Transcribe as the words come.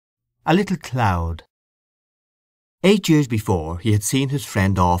A little cloud. 8 years before he had seen his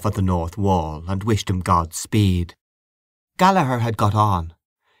friend off at the north wall and wished him Godspeed. Gallagher had got on.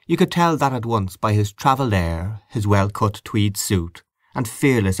 You could tell that at once by his travelled air, his well-cut tweed suit, and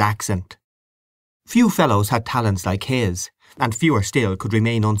fearless accent. Few fellows had talents like his, and fewer still could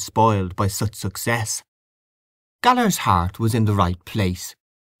remain unspoiled by such success. Gallagher's heart was in the right place,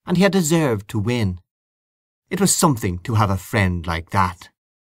 and he had deserved to win. It was something to have a friend like that.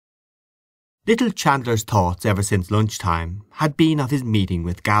 Little Chandler's thoughts ever since lunchtime had been of his meeting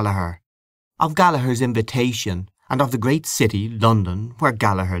with Gallagher, of Gallagher's invitation, and of the great city, London, where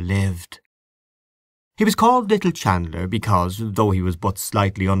Gallagher lived. He was called Little Chandler because, though he was but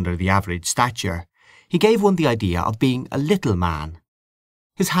slightly under the average stature, he gave one the idea of being a little man.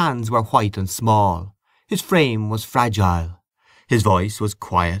 His hands were white and small, his frame was fragile, his voice was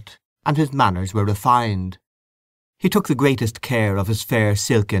quiet, and his manners were refined. He took the greatest care of his fair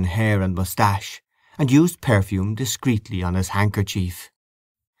silken hair and moustache, and used perfume discreetly on his handkerchief.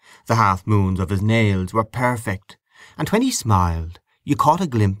 The half-moons of his nails were perfect, and when he smiled, you caught a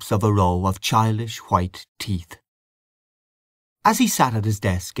glimpse of a row of childish white teeth. As he sat at his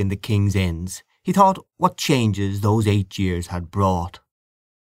desk in the King's Inns, he thought what changes those 8 years had brought.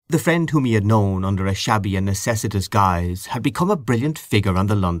 The friend whom he had known under a shabby and necessitous guise had become a brilliant figure on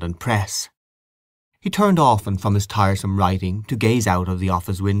the London press. He turned often from his tiresome writing to gaze out of the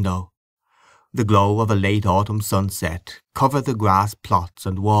office window. The glow of a late autumn sunset covered the grass plots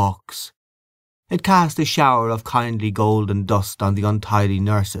and walks. It cast a shower of kindly golden dust on the untidy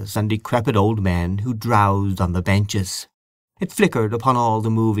nurses and decrepit old men who drowsed on the benches. It flickered upon all the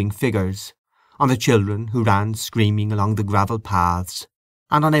moving figures, on the children who ran screaming along the gravel paths,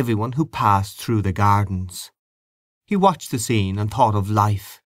 and on everyone who passed through the gardens. He watched the scene and thought of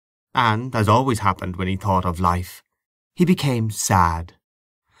life. And, as always happened when he thought of life, he became sad.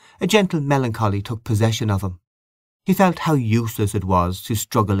 A gentle melancholy took possession of him. He felt how useless it was to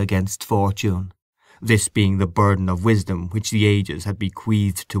struggle against fortune, this being the burden of wisdom which the ages had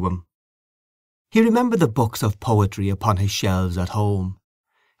bequeathed to him. He remembered the books of poetry upon his shelves at home.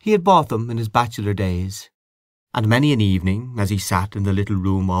 He had bought them in his bachelor days, and many an evening, as he sat in the little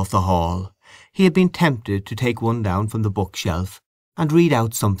room off the hall, he had been tempted to take one down from the bookshelf and read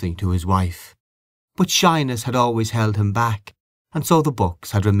out something to his wife. But shyness had always held him back, and so the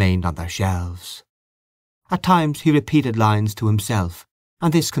books had remained on their shelves. At times he repeated lines to himself,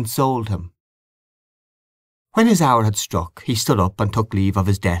 and this consoled him. When his hour had struck, he stood up and took leave of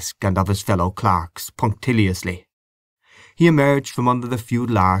his desk and of his fellow clerks punctiliously. He emerged from under the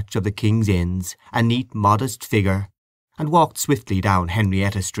feudal arch of the King's Inns, a neat, modest figure, and walked swiftly down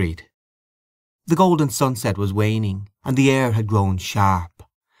Henrietta Street. The golden sunset was waning, and the air had grown sharp.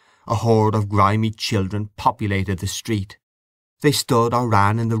 A horde of grimy children populated the street. They stood or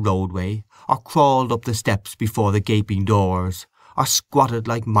ran in the roadway, or crawled up the steps before the gaping doors, or squatted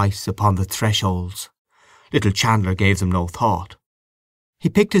like mice upon the thresholds. Little Chandler gave them no thought. He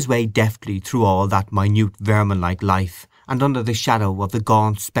picked his way deftly through all that minute vermin-like life, and under the shadow of the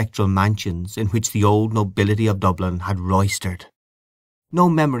gaunt spectral mansions in which the old nobility of Dublin had roistered. No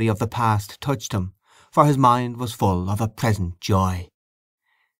memory of the past touched him, for his mind was full of a present joy.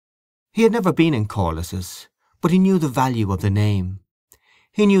 He had never been in Corless's, but he knew the value of the name.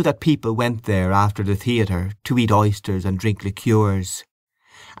 He knew that people went there after the theatre to eat oysters and drink liqueurs,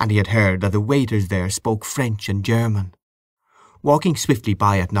 and he had heard that the waiters there spoke French and German. Walking swiftly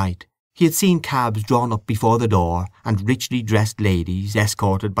by at night, he had seen cabs drawn up before the door and richly dressed ladies,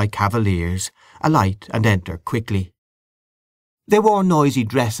 escorted by cavaliers, alight and enter quickly. They wore noisy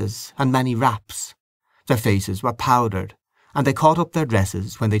dresses and many wraps. Their faces were powdered, and they caught up their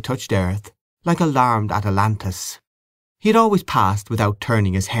dresses when they touched earth, like alarmed Atalantis. He had always passed without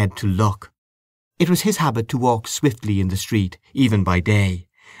turning his head to look. It was his habit to walk swiftly in the street, even by day,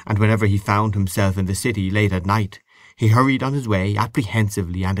 and whenever he found himself in the city late at night, he hurried on his way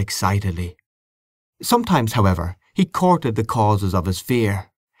apprehensively and excitedly. Sometimes, however, he courted the causes of his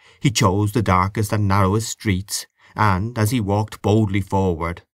fear. He chose the darkest and narrowest streets, and, as he walked boldly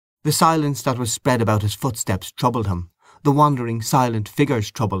forward, the silence that was spread about his footsteps troubled him, the wandering silent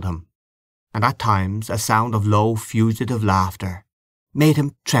figures troubled him, and at times a sound of low fugitive laughter made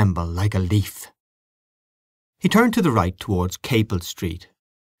him tremble like a leaf. He turned to the right towards Capel Street.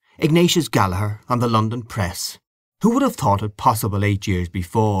 Ignatius Gallagher on the London press. Who would have thought it possible 8 years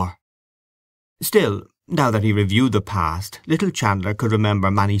before? Still, now that he reviewed the past, little Chandler could remember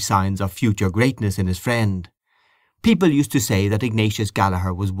many signs of future greatness in his friend. People used to say that Ignatius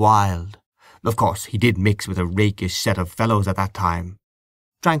Gallagher was wild. Of course, he did mix with a rakish set of fellows at that time,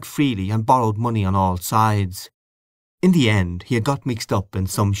 drank freely and borrowed money on all sides. In the end he had got mixed up in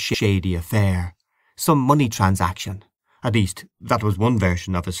some shady affair, some money transaction. At least that was one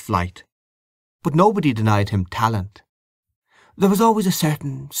version of his flight. But nobody denied him talent. There was always a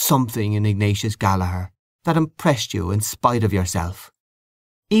certain something in Ignatius Gallaher that impressed you in spite of yourself.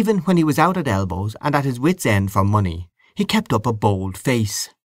 Even when he was out at elbows and at his wits' end for money, he kept up a bold face.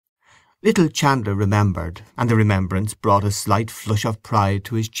 Little Chandler remembered, and the remembrance brought a slight flush of pride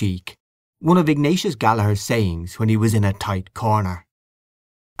to his cheek, one of Ignatius Gallaher's sayings when he was in a tight corner.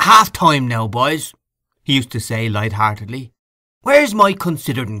 "Half time now, boys," he used to say light-heartedly. "Where's my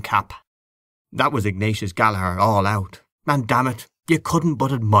considering cap?" That was Ignatius Gallaher all out, and damn it, you couldn't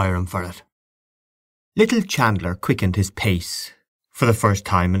but admire him for it. Little Chandler quickened his pace. For the first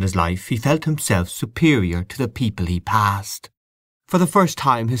time in his life he felt himself superior to the people he passed. For the first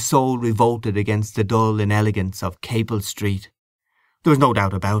time his soul revolted against the dull inelegance of Capel Street. There was no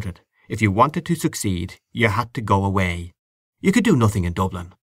doubt about it. If you wanted to succeed, you had to go away. You could do nothing in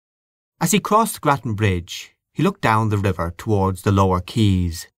Dublin. As he crossed Grattan Bridge, he looked down the river towards the lower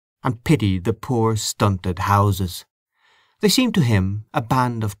quays, and pitied the poor stunted houses. They seemed to him a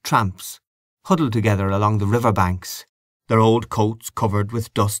band of tramps, huddled together along the river banks, their old coats covered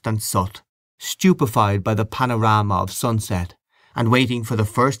with dust and soot, stupefied by the panorama of sunset, and waiting for the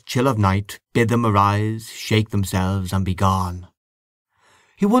first chill of night bid them arise, shake themselves, and be gone.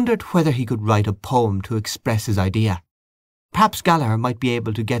 He wondered whether he could write a poem to express his idea. Perhaps Gallaher might be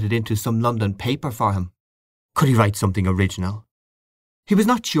able to get it into some London paper for him. Could he write something original? He was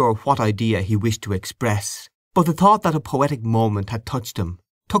not sure what idea he wished to express, but the thought that a poetic moment had touched him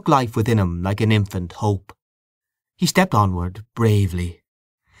took life within him like an infant hope. He stepped onward bravely.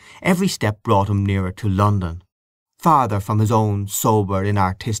 Every step brought him nearer to London, farther from his own sober,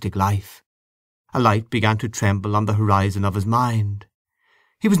 inartistic life. A light began to tremble on the horizon of his mind.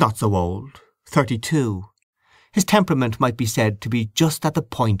 He was not so old, 32. His temperament might be said to be just at the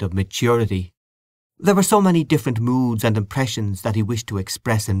point of maturity. There were so many different moods and impressions that he wished to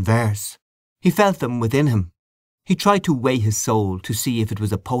express in verse. He felt them within him. He tried to weigh his soul to see if it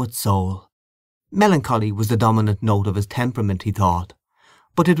was a poet's soul. Melancholy was the dominant note of his temperament, he thought,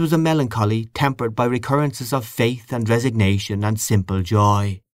 but it was a melancholy tempered by recurrences of faith and resignation and simple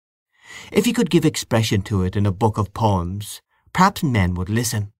joy. If he could give expression to it in a book of poems, perhaps men would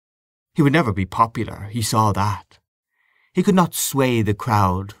listen. He would never be popular, he saw that. He could not sway the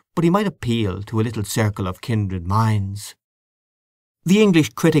crowd, but he might appeal to a little circle of kindred minds. The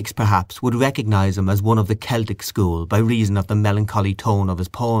English critics perhaps would recognize him as one of the Celtic school by reason of the melancholy tone of his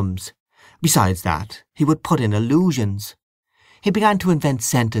poems. Besides that, he would put in allusions. He began to invent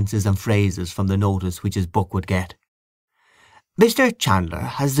sentences and phrases from the notice which his book would get. Mr. Chandler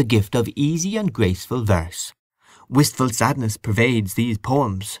has the gift of easy and graceful verse. Wistful sadness pervades these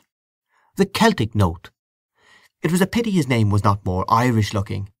poems. The Celtic note. It was a pity his name was not more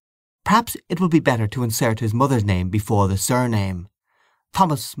Irish-looking. Perhaps it would be better to insert his mother's name before the surname.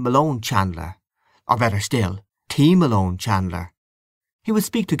 Thomas Malone Chandler, or better still, T. Malone Chandler. He would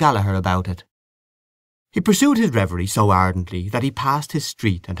speak to Gallaher about it. He pursued his reverie so ardently that he passed his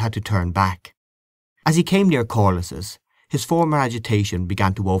street and had to turn back. As he came near Corliss's, his former agitation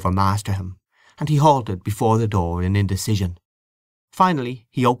began to overmaster him, and he halted before the door in indecision. Finally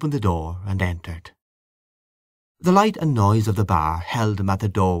he opened the door and entered. The light and noise of the bar held him at the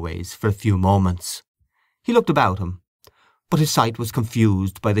doorways for a few moments. He looked about him, but his sight was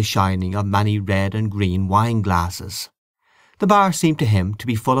confused by the shining of many red and green wine-glasses. The bar seemed to him to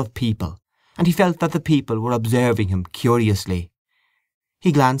be full of people, and he felt that the people were observing him curiously.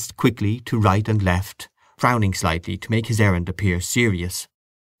 He glanced quickly to right and left, frowning slightly to make his errand appear serious.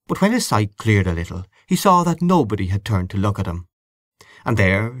 But when his sight cleared a little, he saw that nobody had turned to look at him. And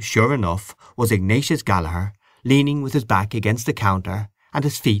there, sure enough, was Ignatius Gallaher, leaning with his back against the counter and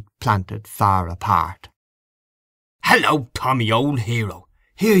his feet planted far apart. "Hello, Tommy, old hero.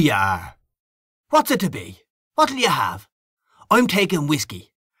 Here you are. What's it to be? What'll you have?" "I'm taking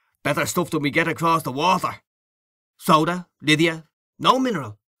whisky. Better stuff than we get across the water. Soda, Lydia, no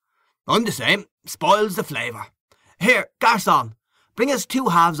mineral. I'm the same. Spoils the flavour. Here, garçon, bring us 2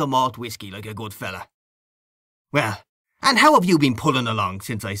 halves of malt whisky like a good fella. Well, and how have you been pulling along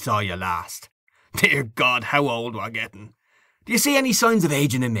since I saw you last? Dear God, how old we're getting. Do you see any signs of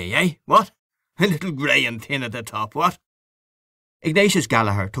ageing in me, eh? What? A little grey and thin at the top, what?" Ignatius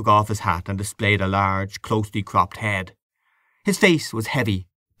Gallaher took off his hat and displayed a large, closely cropped head. His face was heavy,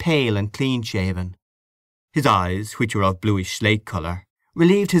 pale and clean-shaven. His eyes, which were of bluish slate colour,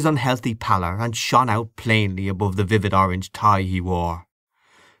 relieved his unhealthy pallor and shone out plainly above the vivid orange tie he wore.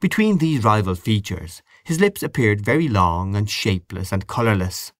 Between these rival features his lips appeared very long and shapeless and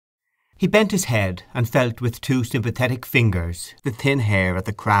colourless. He bent his head and felt with two sympathetic fingers the thin hair at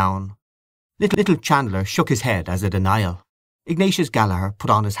the crown. Little Chandler shook his head as a denial. Ignatius Gallagher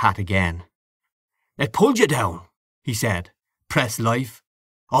put on his hat again. "It pulled you down," he said. "Press life.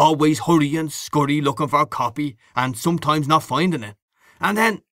 Always hurry and scurry looking for a copy and sometimes not finding it. And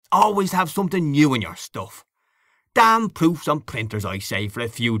then always have something new in your stuff. Damn proofs and printers, I say, for a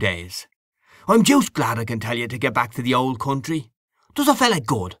few days. I'm deuced glad, I can tell you, to get back to the old country. Does a fella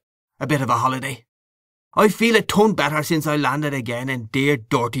good, a bit of a holiday? I feel a ton better since I landed again in dear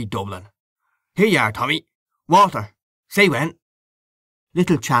dirty Dublin. Here you are, Tommy. Water. Say when."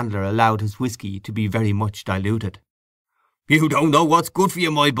 Little Chandler allowed his whisky to be very much diluted. "You don't know what's good for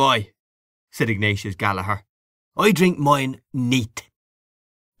you, my boy," said Ignatius Gallagher. "I drink mine neat."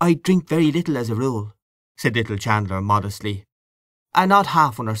 "I drink very little as a rule," said little Chandler modestly. "I nod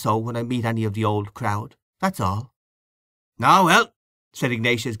half one or so when I meet any of the old crowd, that's all." "Ah, well," said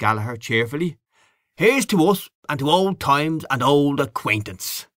Ignatius Gallagher cheerfully. "Here's to us, and to old times and old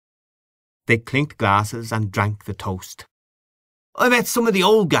acquaintance." They clinked glasses and drank the toast. "I met some of the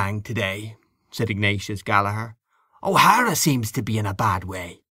old gang today," said Ignatius Gallagher. "O'Hara seems to be in a bad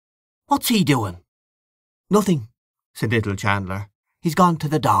way. What's he doing?" "Nothing," said little Chandler. "He's gone to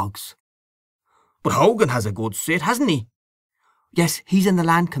the dogs." "But Hogan has a good sit, hasn't he?" "Yes, he's in the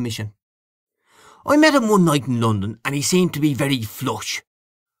Land Commission." "I met him one night in London, and he seemed to be very flush.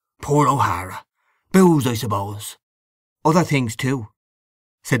 Poor O'Hara. Booze, I suppose." "Other things too,"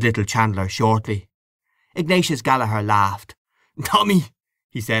 said little Chandler shortly. Ignatius Gallagher laughed. "Tommy,"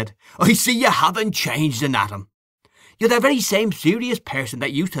 he said, "I see you haven't changed an atom. You're the very same serious person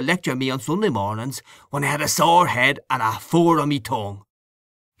that used to lecture me on Sunday mornings when I had a sore head and a fur on me tongue.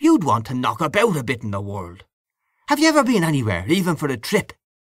 You'd want to knock about a bit in the world. Have you ever been anywhere, even for a trip?"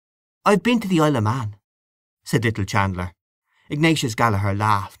 "I've been to the Isle of Man," said little Chandler. Ignatius Gallagher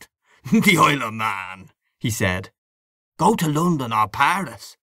laughed. "The Isle of Man," he said. "Go to London or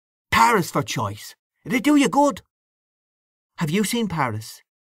Paris. Paris for choice. It'd do you good." "Have you seen Paris?"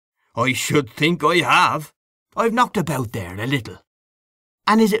 "I should think I have. I've knocked about there a little."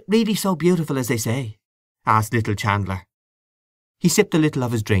 "And is it really so beautiful as they say?" asked little Chandler. He sipped a little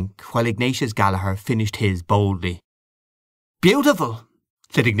of his drink, while Ignatius Gallagher finished his boldly. "Beautiful,"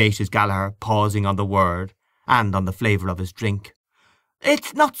 said Ignatius Gallagher, pausing on the word and on the flavour of his drink.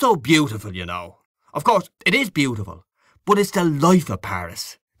 "It's not so beautiful, you know. Of course, it is beautiful, but it's the life of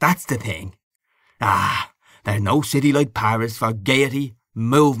Paris. That's the thing. Ah, there's no city like Paris for gaiety,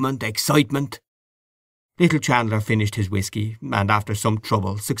 movement, excitement." Little Chandler finished his whisky, and after some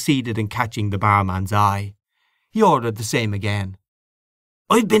trouble succeeded in catching the barman's eye. He ordered the same again.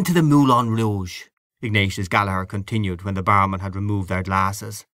 "I've been to the Moulin Rouge," Ignatius Gallagher continued when the barman had removed their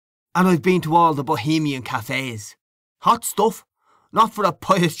glasses. "And I've been to all the Bohemian cafes. Hot stuff. Not for a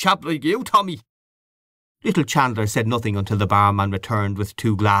pious chap like you, Tommy." Little Chandler said nothing until the barman returned with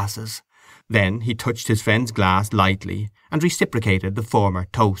 2 glasses. Then he touched his friend's glass lightly and reciprocated the former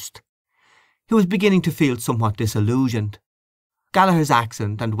toast. He was beginning to feel somewhat disillusioned. Gallagher's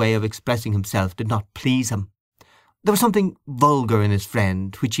accent and way of expressing himself did not please him. There was something vulgar in his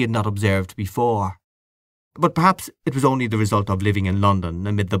friend which he had not observed before. But perhaps it was only the result of living in London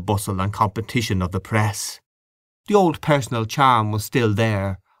amid the bustle and competition of the press. The old personal charm was still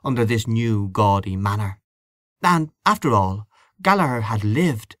there under this new gaudy manner. And, after all, Gallagher had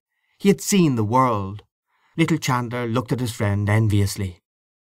lived. He had seen the world. Little Chandler looked at his friend enviously.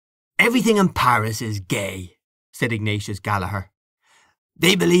 "Everything in Paris is gay," said Ignatius Gallagher.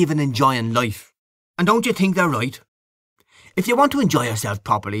 "They believe in enjoying life. And don't you think they're right? If you want to enjoy yourself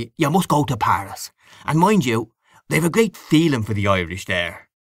properly, you must go to Paris. And mind you, they've a great feeling for the Irish there.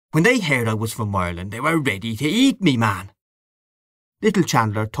 When they heard I was from Ireland, they were ready to eat me, man." Little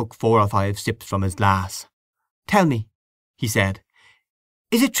Chandler took 4 or 5 sips from his glass. "Tell me," he said,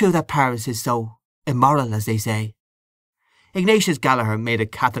 "is it true that Paris is so immoral, as they say?" Ignatius Gallagher made a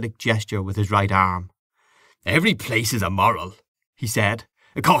catholic gesture with his right arm. "Every place is immoral," he said.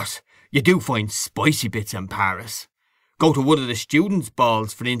 "Of course, you do find spicy bits in Paris. Go to one of the students'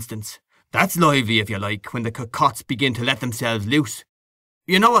 balls, for instance. That's lively, if you like, when the cocottes begin to let themselves loose.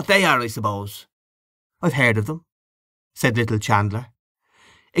 You know what they are, I suppose?" "I've heard of them," said little Chandler.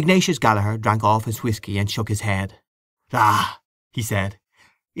 Ignatius Gallagher drank off his whisky and shook his head. "Ah," he said,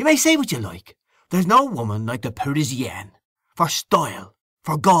 "you may say what you like. There's no woman like the Parisienne. For style,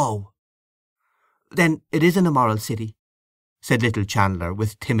 for go." "Then it is an immoral city," said little Chandler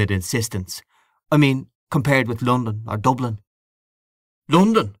with timid insistence. "I mean, compared with London or Dublin."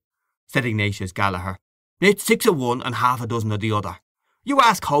 "London," said Ignatius Gallagher. "It's 6 of one and half a dozen of the other. You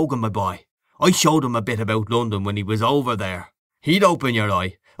ask Hogan, my boy. I showed him a bit about London when he was over there. He'd open your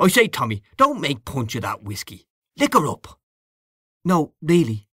eye, I say, Tommy, don't make punch of that whisky. Lick her up. No,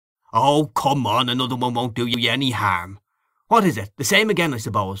 really. Oh, come on, another one won't do you any harm. What is it? The same again, I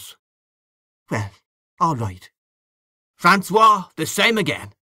suppose. Well, all right. Francois, the same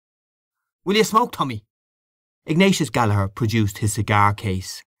again. Will you smoke, Tommy? Ignatius Gallagher produced his cigar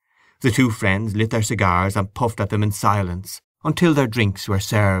case. The two friends lit their cigars and puffed at them in silence until their drinks were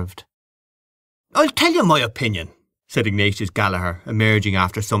served. I'll tell you my opinion, said Ignatius Gallagher, emerging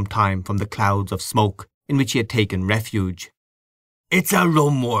after some time from the clouds of smoke in which he had taken refuge. It's a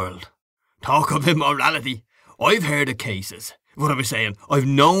rum world. Talk of immorality. I've heard of cases. What I was saying, I've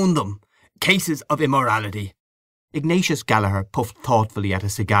known them. Cases of immorality. Ignatius Gallagher puffed thoughtfully at a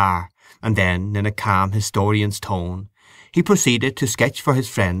cigar, and then, in a calm historian's tone, he proceeded to sketch for his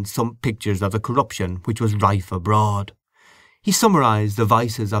friends some pictures of the corruption which was rife abroad. He summarised the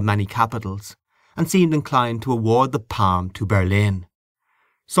vices of many capitals, and seemed inclined to award the palm to Berlin.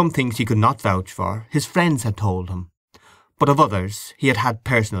 Some things he could not vouch for, his friends had told him, but of others he had had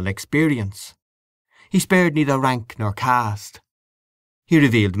personal experience. He spared neither rank nor caste. He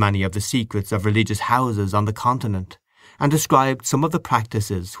revealed many of the secrets of religious houses on the continent, and described some of the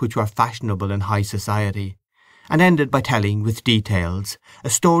practices which were fashionable in high society, and ended by telling, with details, a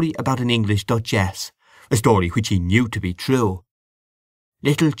story about an English duchess, a story which he knew to be true.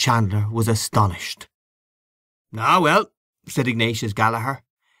 Little Chandler was astonished. "Ah, well," said Ignatius Gallagher,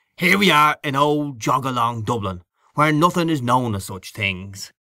 "here we are in old jog-along Dublin, where nothing is known of such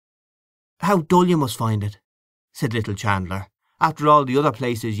things." "How dull you must find it," said little Chandler, "after all the other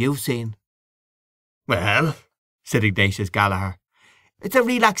places you've seen." "Well," said Ignatius Gallagher, "it's a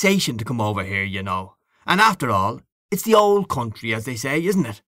relaxation to come over here, you know. And after all, it's the old country, as they say, isn't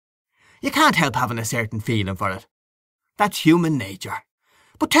it? You can't help having a certain feeling for it. That's human nature.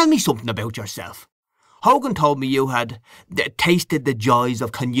 But tell me something about yourself. Hogan told me you had tasted the joys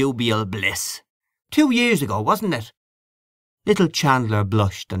of connubial bliss. 2 years ago, wasn't it?" Little Chandler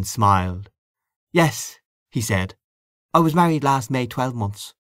blushed and smiled. "Yes," he said. "I was married last May 12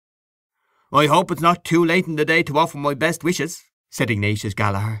 months." "I hope it's not too late in the day to offer my best wishes," said Ignatius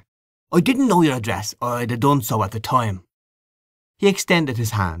Gallagher. "I didn't know your address, or I'd have done so at the time." He extended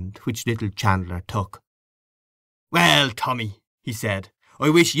his hand, which little Chandler took. "Well, Tommy," he said, "I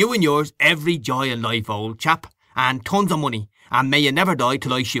wish you and yours every joy in life, old chap, and tons of money, and may you never die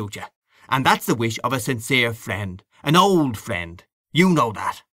till I shoot you. And that's the wish of a sincere friend, an old friend. You know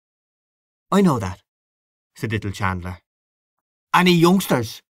that." "I know that," said little Chandler. "Any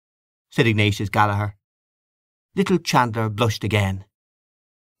youngsters?" said Ignatius Gallagher. Little Chandler blushed again.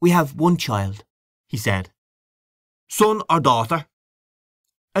 "We have one child," he said. "Son or daughter?"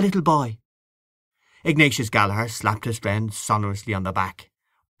 "A little boy." Ignatius Gallagher slapped his friend sonorously on the back.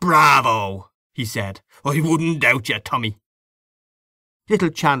 "Bravo!" he said. "I wouldn't doubt you, Tommy." Little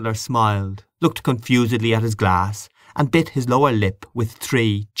Chandler smiled, looked confusedly at his glass, and bit his lower lip with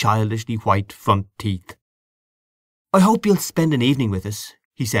 3 childishly white front teeth. "I hope you'll spend an evening with us,"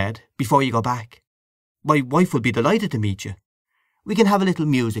 he said, "before you go back. My wife will be delighted to meet you. We can have a little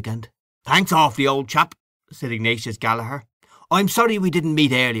music and—" "Thanks awfully, old chap," said Ignatius Gallagher. "I'm sorry we didn't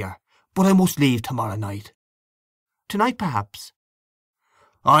meet earlier, but I must leave tomorrow night." "Tonight, perhaps?"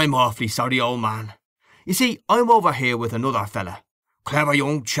 "I'm awfully sorry, old man. You see, I'm over here with another fella. Clever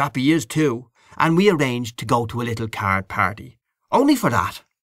young chap he is too, and we arranged to go to a little card party. Only for that."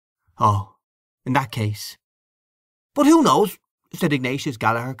 "Oh, in that case—" "But who knows," said Ignatius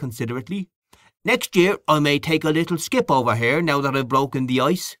Gallagher considerately. "Next year I may take a little skip over here now that I've broken the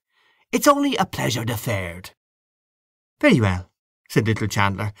ice. It's only a pleasure deferred." "Very well," said little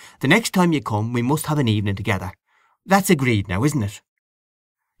Chandler. "The next time you come we must have an evening together. That's agreed now, isn't it?"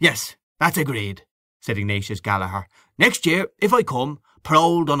 "Yes, that's agreed," said Ignatius Gallagher. "Next year, if I come, per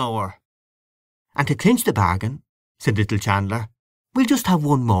old honour." "And to clinch the bargain," said little Chandler, "we'll just have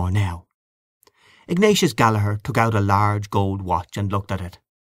one more now." Ignatius Gallagher took out a large gold watch and looked at it.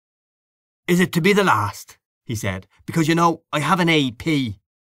 "Is it to be the last?" he said. "Because, you know, I have an AP."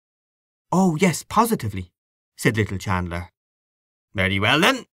 "Oh, yes, positively," said little Chandler. "Very well,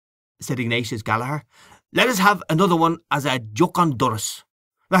 then," said Ignatius Gallagher. "Let us have another one as a Juck on Durris.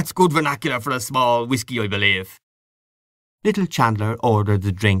 That's good vernacular for a small whisky, I believe." Little Chandler ordered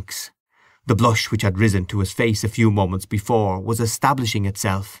the drinks. The blush which had risen to his face a few moments before was establishing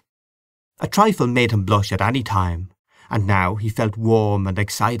itself. A trifle made him blush at any time, and now he felt warm and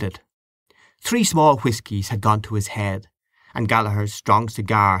excited. 3 small whiskies had gone to his head, and Gallagher's strong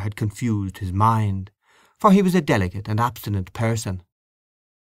cigar had confused his mind, for he was a delicate and abstinent person.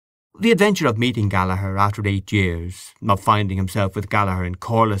 The adventure of meeting Gallagher after 8 years, of finding himself with Gallagher in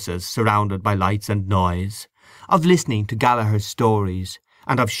Corliss's, surrounded by lights and noise, of listening to Gallagher's stories,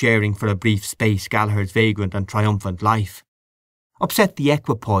 and of sharing for a brief space Gallagher's vagrant and triumphant life, upset the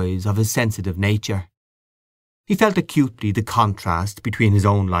equipoise of his sensitive nature. He felt acutely the contrast between his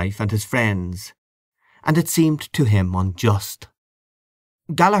own life and his friend's, and it seemed to him unjust.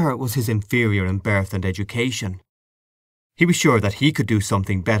 Gallagher was his inferior in birth and education. He was sure that he could do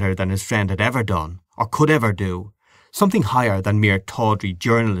something better than his friend had ever done, or could ever do, something higher than mere tawdry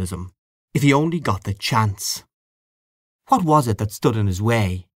journalism, if he only got the chance. What was it that stood in his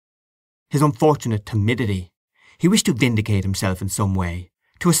way? His unfortunate timidity. He wished to vindicate himself in some way,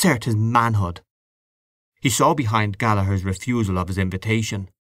 to assert his manhood. He saw behind Gallagher's refusal of his invitation.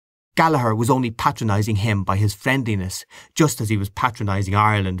 Gallagher was only patronising him by his friendliness, just as he was patronising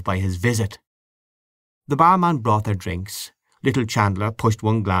Ireland by his visit. The barman brought their drinks. Little Chandler pushed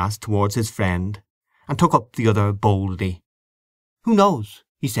one glass towards his friend, and took up the other boldly. "Who knows,"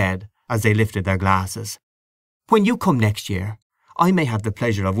 he said, as they lifted their glasses. "When you come next year, I may have the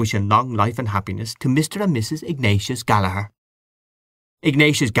pleasure of wishing long life and happiness to Mr. and Mrs. Ignatius Gallagher."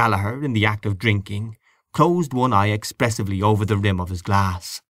 Ignatius Gallagher, in the act of drinking, closed one eye expressively over the rim of his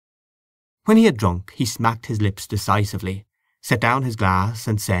glass. When he had drunk, he smacked his lips decisively, set down his glass,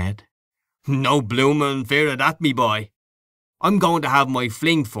 and said, "No bloomin' fear of that, me boy. I'm going to have my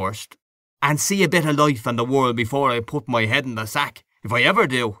fling first, and see a bit of life and the world before I put my head in the sack, if I ever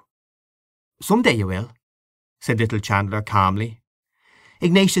do." "Some day you will," said little Chandler calmly.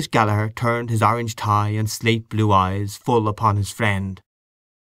 Ignatius Gallagher turned his orange tie and slate blue eyes full upon his friend.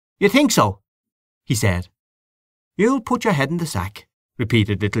 "You think so?" he said. "You'll put your head in the sack,"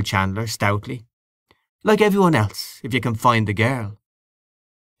 repeated little Chandler stoutly. "Like everyone else, if you can find the girl."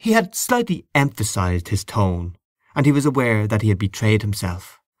 He had slightly emphasized his tone, and he was aware that he had betrayed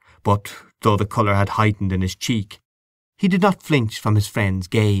himself. But, though the colour had heightened in his cheek, he did not flinch from his friend's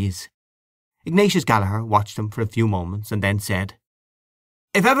gaze. Ignatius Gallagher watched him for a few moments, and then said,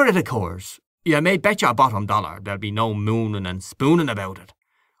 "If ever it occurs, you may bet your bottom dollar there'll be no mooning and spooning about it.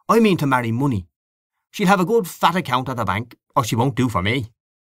 I mean to marry money. She'll have a good fat account at the bank, or she won't do for me."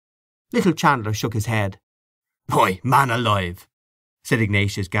 Little Chandler shook his head. "Why, man alive," said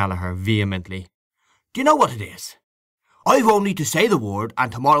Ignatius Gallagher vehemently. "Do you know what it is? I've only to say the word,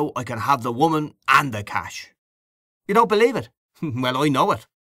 and tomorrow I can have the woman and the cash. You don't believe it? Well, I know it.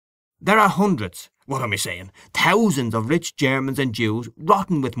 There are hundreds, what am I saying, thousands of rich Germans and Jews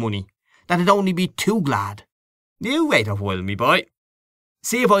rotten with money, that'd only be too glad. You wait a while, me boy.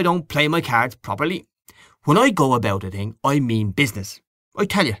 See if I don't play my cards properly. When I go about a thing, I mean business. I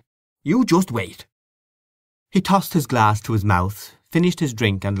tell you, you just wait." He tossed his glass to his mouth, finished his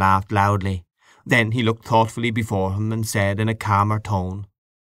drink, and laughed loudly. Then he looked thoughtfully before him and said in a calmer tone,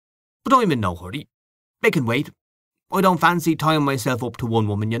 "But I'm in no hurry. I can wait. I don't fancy tying myself up to one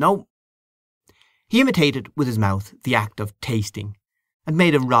woman, you know." He imitated with his mouth the act of tasting, and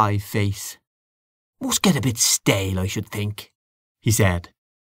made a wry face. "Must get a bit stale, I should think," he said.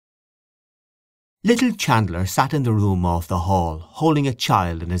 Little Chandler sat in the room off the hall, holding a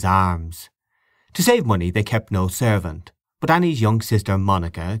child in his arms. To save money they kept no servant, but Annie's young sister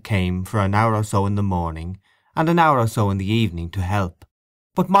Monica came for an hour or so in the morning and an hour or so in the evening to help.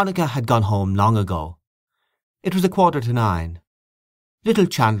 But Monica had gone home long ago. It was 9:15. Little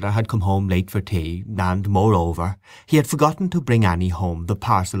Chandler had come home late for tea, and, moreover, he had forgotten to bring Annie home the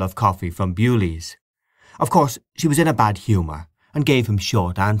parcel of coffee from Bewley's. Of course, she was in a bad humour, and gave him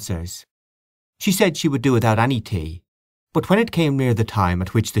short answers. She said she would do without any tea, but when it came near the time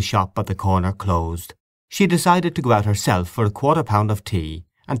at which the shop at the corner closed, she decided to go out herself for 1/4 pound of tea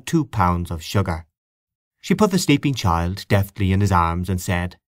and 2 pounds of sugar. She put the sleeping child deftly in his arms and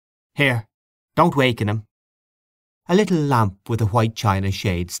said, "Here, don't waken him." A little lamp with a white china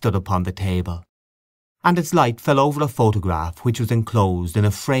shade stood upon the table, and its light fell over a photograph which was enclosed in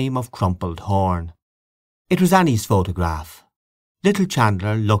a frame of crumpled horn. It was Annie's photograph. Little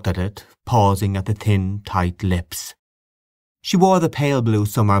Chandler looked at it, pausing at the thin, tight lips. She wore the pale blue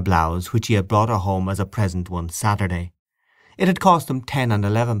summer blouse which he had brought her home as a present one Saturday. It had cost him 10 and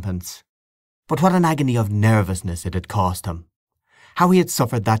 11 pence. But what an agony of nervousness it had cost him! How he had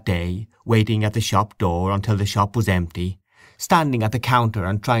suffered that day, waiting at the shop door until the shop was empty, standing at the counter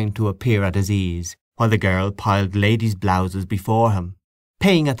and trying to appear at his ease, while the girl piled ladies' blouses before him,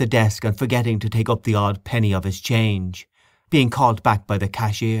 paying at the desk and forgetting to take up the odd penny of his change, being called back by the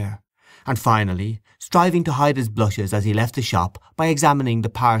cashier, and finally striving to hide his blushes as he left the shop by examining the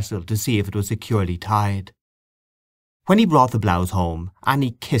parcel to see if it was securely tied. When he brought the blouse home,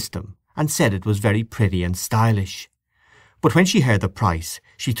 Annie kissed him and said it was very pretty and stylish. But when she heard the price,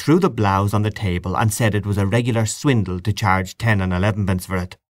 she threw the blouse on the table and said it was a regular swindle to charge 10 and 11 pence for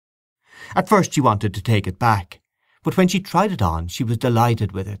it. At first she wanted to take it back, but when she tried it on she was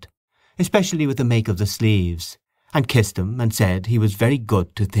delighted with it, especially with the make of the sleeves, and kissed him and said he was very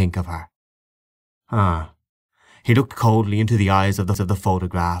good to think of her. Ah. He looked coldly into the eyes of the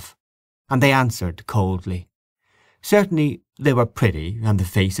photograph, and they answered coldly. Certainly they were pretty, and the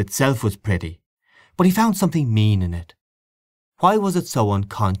face itself was pretty, but he found something mean in it. Why was it so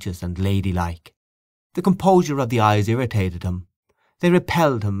unconscious and ladylike? The composure of the eyes irritated him. They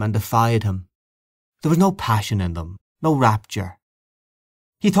repelled him and defied him. There was no passion in them, no rapture.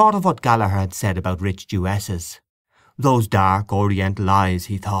 He thought of what Gallagher had said about rich Jewesses. Those dark oriental eyes,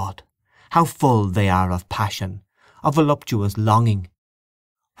 he thought. How full they are of passion, of voluptuous longing.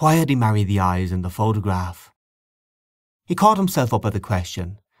 Why had he married the eyes in the photograph? He caught himself up at the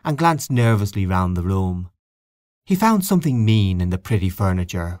question and glanced nervously round the room. He found something mean in the pretty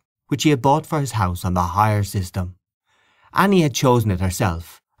furniture which he had bought for his house on the hire system. Annie had chosen it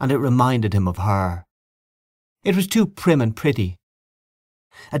herself, and it reminded him of her. It was too prim and pretty.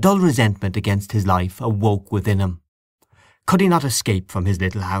 A dull resentment against his life awoke within him. Could he not escape from his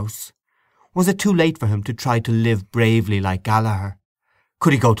little house? Was it too late for him to try to live bravely like Gallagher?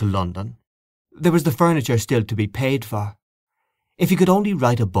 Could he go to London? There was the furniture still to be paid for. If he could only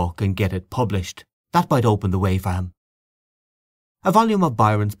write a book and get it published, that might open the way for him. A volume of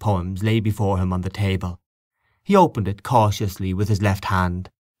Byron's poems lay before him on the table. He opened it cautiously with his left hand,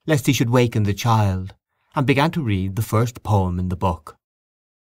 lest he should waken the child, and began to read the first poem in the book.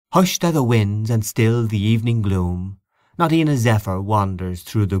 Hushed are the winds and still the evening gloom, not e'en a zephyr wanders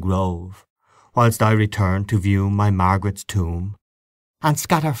through the grove, whilst I return to view my Margaret's tomb, and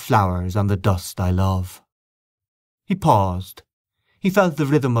scatter flowers on the dust I love. He paused. He felt the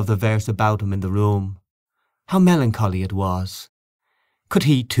rhythm of the verse about him in the room. How melancholy it was. Could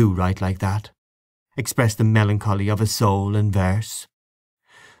he too write like that? Express the melancholy of his soul in verse?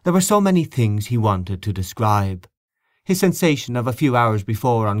 There were so many things he wanted to describe. His sensation of a few hours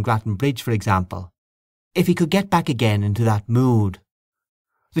before on Grattan Bridge, for example. If he could get back again into that mood.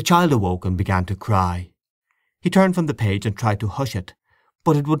 The child awoke and began to cry. He turned from the page and tried to hush it,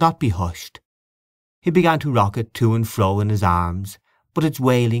 but it would not be hushed. He began to rock it to and fro in his arms, but its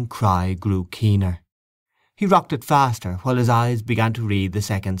wailing cry grew keener. He rocked it faster while his eyes began to read the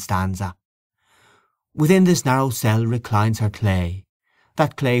second stanza. Within this narrow cell reclines her clay,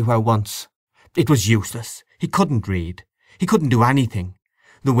 that clay where once... It was useless. He couldn't read. He couldn't do anything.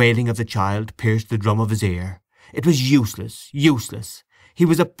 The wailing of the child pierced the drum of his ear. It was useless, useless. He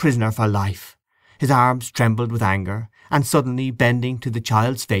was a prisoner for life. His arms trembled with anger, and suddenly bending to the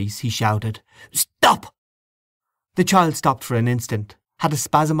child's face he shouted, "Stop!" The child stopped for an instant, had a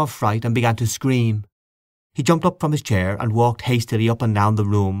spasm of fright and began to scream. He jumped up from his chair and walked hastily up and down the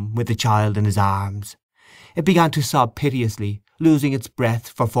room with the child in his arms. It began to sob piteously, losing its breath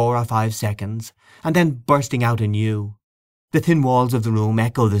for 4 or 5 seconds, and then bursting out anew. The thin walls of the room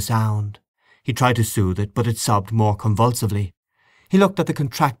echoed the sound. He tried to soothe it, but it sobbed more convulsively. He looked at the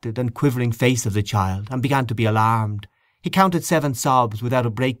contracted and quivering face of the child and began to be alarmed. He counted 7 sobs without a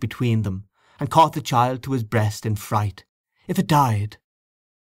break between them, and caught the child to his breast in fright. If it died...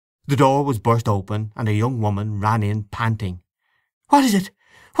 The door was burst open, and a young woman ran in panting. "What is it?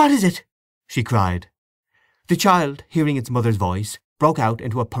 What is it?" she cried. The child, hearing its mother's voice, broke out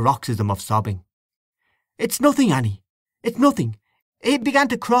into a paroxysm of sobbing. "It's nothing, Annie. It's nothing. He began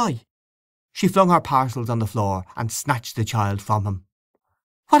to cry." She flung her parcels on the floor and snatched the child from him.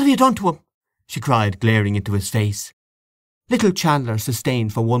 "What have you done to him?" she cried, glaring into his face. Little Chandler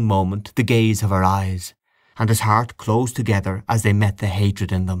sustained for one moment the gaze of her eyes, and his heart closed together as they met the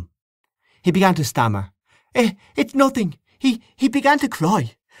hatred in them. He began to stammer. It's nothing. He began to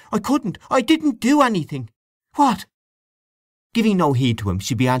cry. I didn't do anything. What?" Giving no heed to him,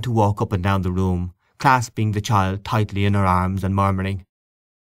 she began to walk up and down the room, clasping the child tightly in her arms and murmuring,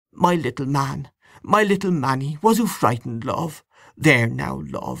 "My little man, my little Manny, was oo frightened, love? There now,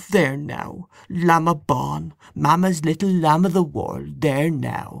 love, there now. Lamb o' bawn, mamma's little lamb of the world, there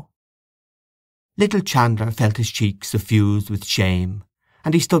now." Little Chandler felt his cheeks suffused with shame,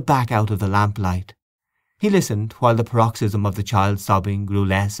 and he stood back out of the lamplight. He listened while the paroxysm of the child's sobbing grew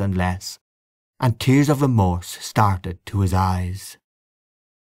less and less, and tears of remorse started to his eyes.